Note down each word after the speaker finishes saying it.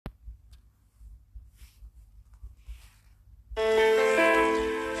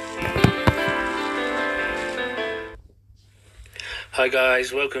Hi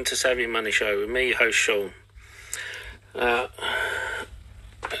guys, welcome to Savvy Money Show with me, host Sean. I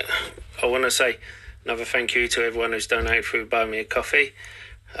want to say another thank you to everyone who's donated through Buy Me a Coffee.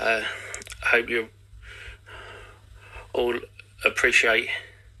 I hope you all appreciate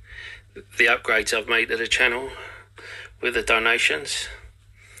the upgrades I've made to the channel with the donations.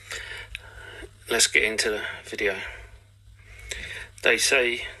 Let's get into the video. They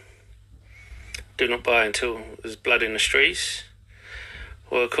say do not buy until there's blood in the streets.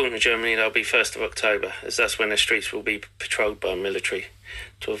 Well, according to Germany, that'll be 1st of October, as that's when the streets will be patrolled by military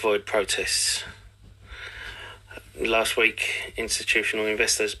to avoid protests. Last week, institutional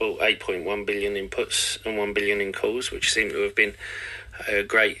investors bought 8.1 billion in puts and 1 billion in calls, which seem to have been a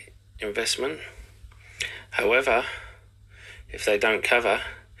great investment. However, if they don't cover,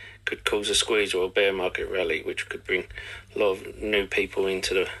 could cause a squeeze or a bear market rally, which could bring a lot of new people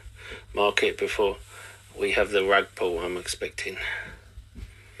into the market before we have the rug pull I'm expecting.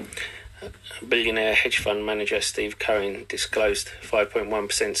 Billionaire hedge fund manager Steve Cohen disclosed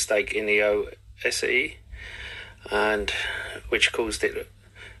 5.1% stake in EOSE, and which caused it to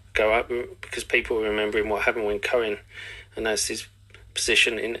go up because people were remembering what happened when Cohen announced his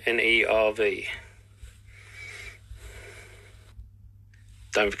position in NERV.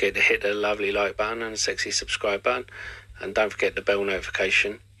 Don't forget to hit the lovely like button and the sexy subscribe button, and don't forget the bell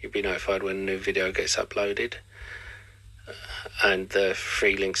notification. You'll be notified when a new video gets uploaded. And the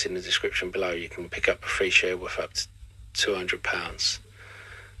free links in the description below. You can pick up a free share worth up to £200.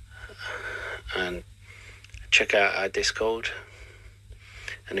 And check out our Discord.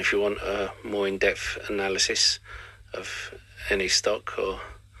 And if you want a more in-depth analysis of any stock or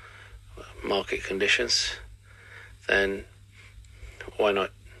market conditions, then why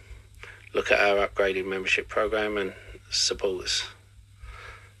not look at our upgraded membership program and support us.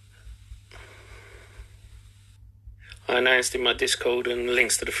 I announced in my Discord, and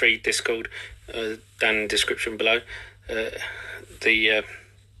links to the free Discord down in the description below,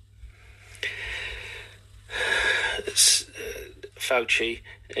 Fauci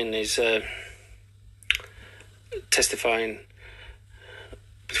in his testifying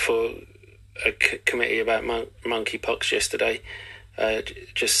before a committee about monkeypox yesterday,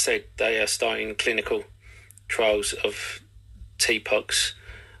 just said they are starting clinical trials of T-pox,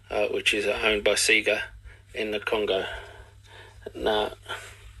 which is owned by SIGA in the Congo. Now,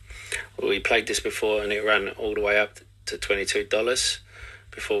 we played this before and it ran all the way up to $22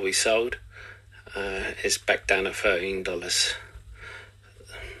 before we sold. It's back down at $13.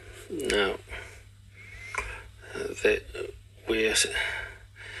 Now, we're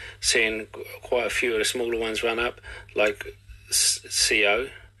seeing quite a few of the smaller ones run up, like CO,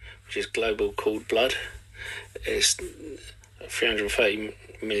 which is Global Cord Blood. It's 330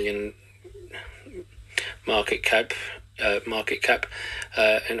 million market cap.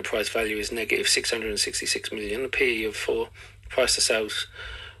 Enterprise value is negative 666 million. A PE of 4. Price to sales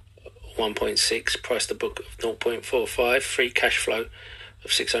 1.6. Price to book of 0.45. Free cash flow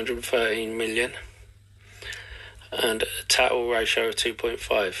of 613 million. And a total ratio of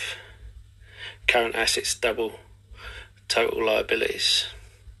 2.5. Current assets double total liabilities.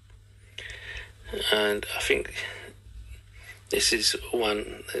 And I think this is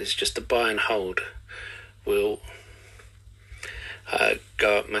one that is just a buy and hold. Will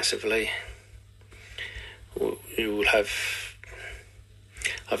go up massively. You will have.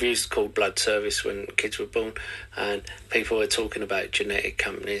 I've used Cord Blood service when kids were born, and people were talking about genetic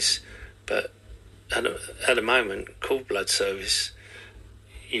companies, but at the moment, Cord Blood service,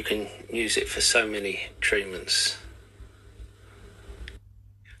 you can use it for so many treatments.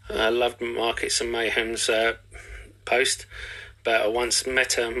 I loved Markets and Mayhem's post about a once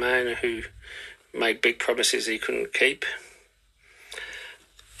Meta man who made big promises he couldn't keep.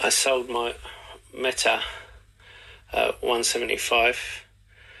 I sold my Meta at 175,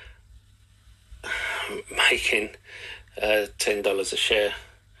 making $10 a share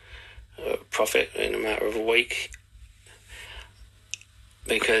profit in a matter of a week,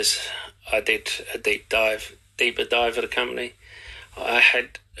 because I did a deeper dive of the company. I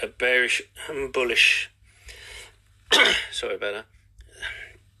had a bearish and bullish sorry about that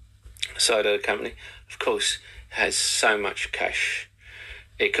side of the company. Of course, it has so much cash.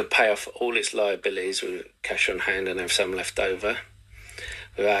 It could pay off all its liabilities with cash on hand and have some left over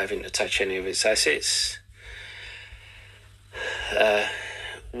without having to touch any of its assets.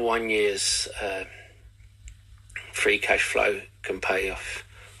 1 year's free cash flow can pay off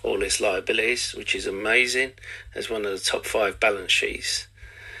all its liabilities, which is amazing. It's one of the top 5 balance sheets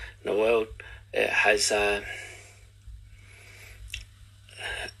in the world. It has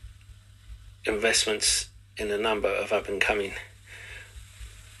investments in a number of up-and-coming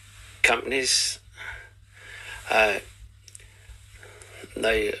companies.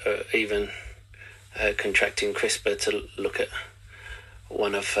 They are even contracting CRISPR to look at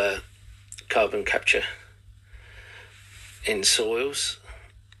one of carbon capture in soils.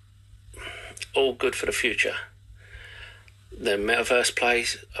 All good for the future. The metaverse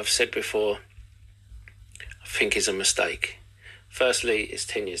plays, I've said before, I think is a mistake. Firstly, it's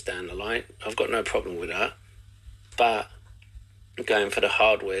 10 years down the line. I've got no problem with that. But going for the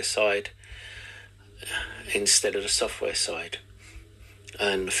hardware side instead of the software side.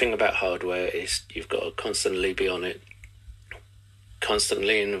 And the thing about hardware is you've got to constantly be on it,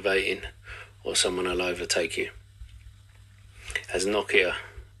 constantly innovating, or someone will overtake you. As Nokia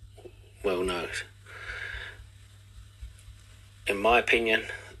well knows. In my opinion,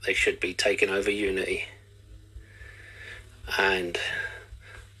 they should be taking over Unity, and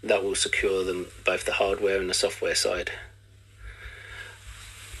that will secure them both the hardware and the software side.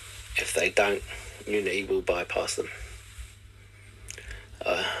 If they don't, Unity will bypass them.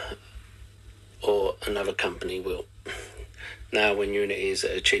 Or another company will. Now when Unity is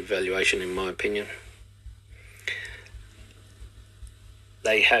at a cheap valuation, in my opinion,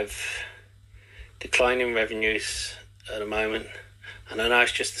 they have declining revenues at the moment, and I know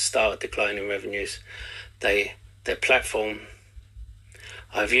it's just the start of declining revenues. Their platform,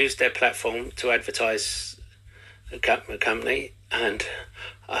 I've used their platform to advertise a company, and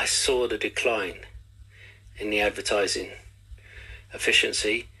I saw the decline in the advertising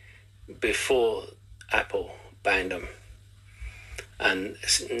efficiency before Apple banned them. And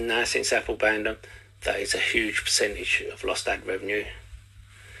now since Apple banned them, that is a huge percentage of lost ad revenue.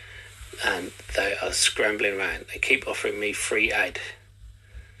 And they are scrambling around. They keep offering me free ad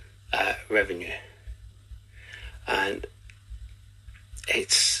revenue. And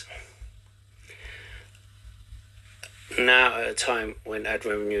it's now at a time when ad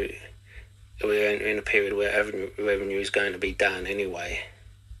revenue, we're in a period where ad revenue is going to be down anyway.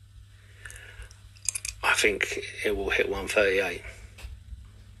 I think it will hit 138.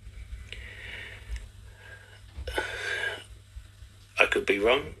 I could be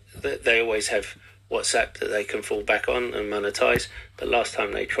wrong. They always have WhatsApp that they can fall back on and monetize, but last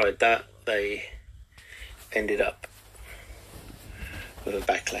time they tried that, they ended up with a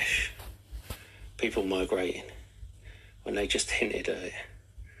backlash. People migrating when they just hinted at it.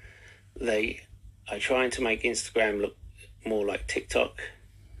 They are trying to make Instagram look more like TikTok.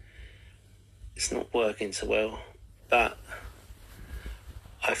 It's not working so well, but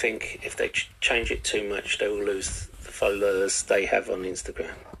I think if they change it too much, they will lose the followers they have on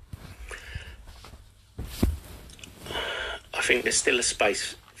Instagram. I think there's still a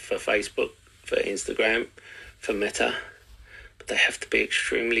space for Facebook, for Instagram, for Meta, but they have to be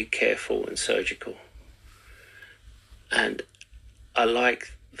extremely careful and surgical. And I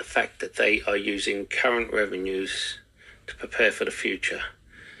like the fact that they are using current revenues to prepare for the future,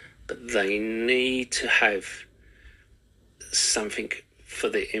 but they need to have something for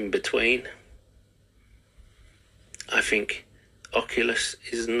the in-between. I think Oculus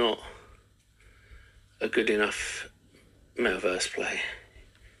is not a good enough metaverse play,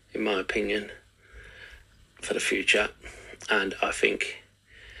 in my opinion, for the future. And I think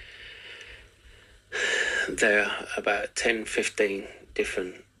there are about 10, 15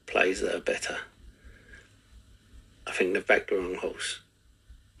 different plays that are better. I think they've backed the wrong horse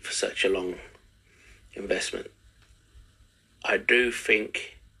for such a long investment. I do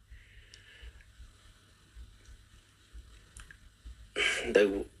think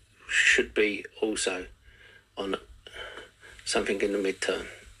they should be also on something in the midterm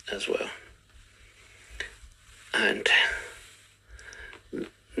as well. And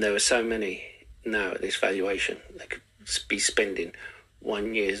there are so many now at this valuation, they could be spending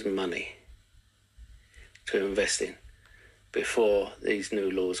 1 year's money to invest in before these new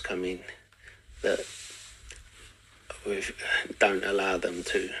laws come in that don't allow them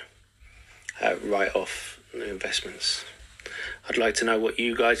to write off new investments. I'd like to know what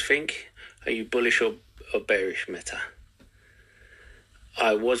you guys think. Are you bullish or bearish Meta?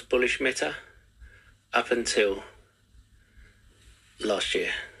 I was bullish Meta up until last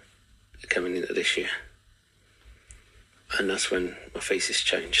year, coming into this year. And that's when my thesis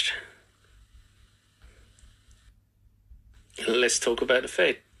changed. Let's talk about the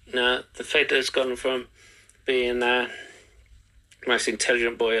Fed. Now, the Fed has gone from being the most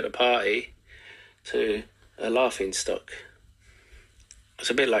intelligent boy at the party to a laughing stock. It's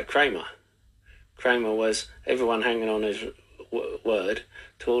a bit like Kramer. Kramer was everyone hanging on his word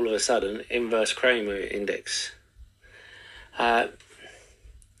to all of a sudden inverse Kramer index.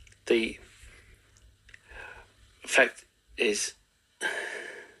 The fact is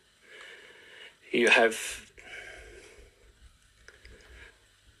you have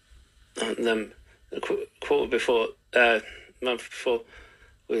the quarter before, month before,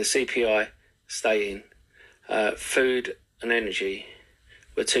 with the CPI stating food and energy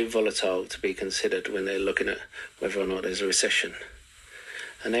were too volatile to be considered when they're looking at whether or not there's a recession.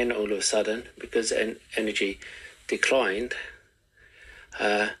 And then all of a sudden, because energy declined,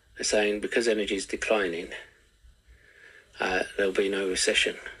 they're saying because energy is declining, there'll be no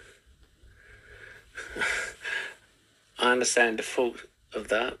recession. I understand the fault of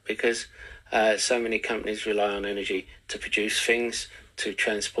that because so many companies rely on energy to produce things, to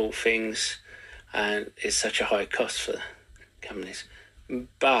transport things, and it's such a high cost for companies.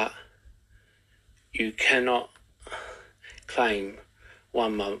 But you cannot claim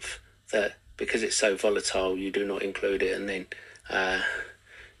 1 month that because it's so volatile you do not include it, and then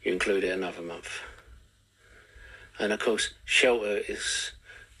you include it another month. And of course shelter is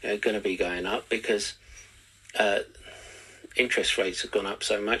going to be going up because interest rates have gone up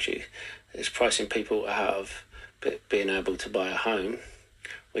so much. It's pricing people out of being able to buy a home,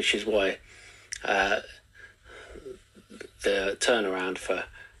 which is why the turnaround for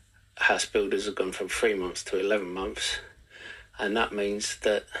house builders have gone from 3 months to 11 months. And that means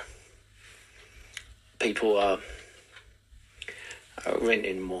that people are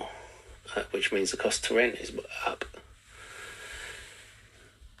renting more, which means the cost to rent is up.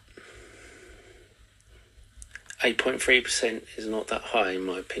 8.3% is not that high in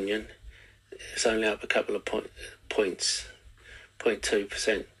my opinion. It's only up a couple of points,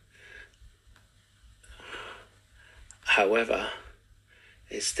 0.2%. However,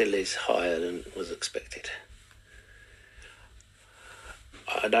 it still is higher than was expected.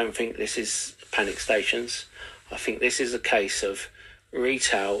 I don't think this is panic stations. I think this is a case of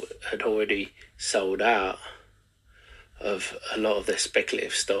retail had already sold out of a lot of their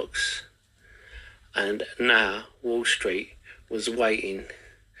speculative stocks, and now Wall Street was waiting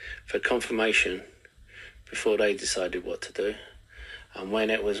for confirmation before they decided what to do. And when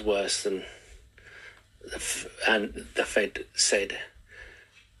it was worse than and the Fed said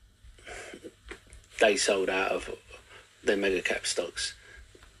they sold out of their mega cap stocks,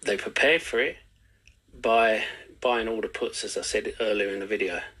 they prepared for it by buying all the puts, as I said earlier in the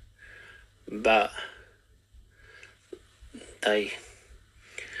video, but they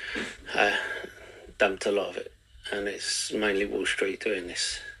dumped a lot of it, and it's mainly Wall Street doing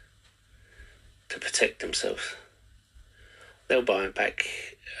this to protect themselves. They'll buy it back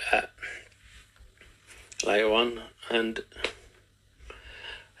later on, and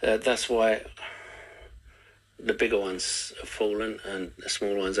that's why the bigger ones have fallen and the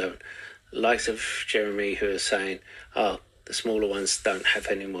smaller ones haven't. Likes of Jeremy, who are saying, the smaller ones don't have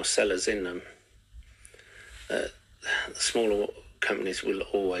any more sellers in them. The smaller companies will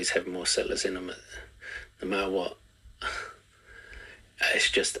always have more sellers in them, no matter what. It's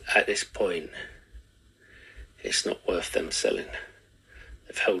just at this point, it's not worth them selling.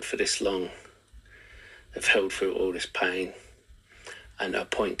 They've held for this long. They've held through all this pain, and a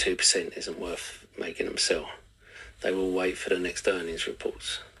 0.2% isn't worth making them sell. They will wait for the next earnings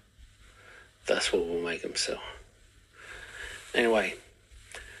reports. That's what will make them sell. Anyway,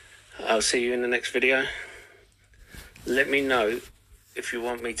 I'll see you in the next video. Let me know if you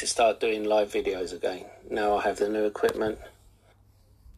want me to start doing live videos again. Now I have the new equipment.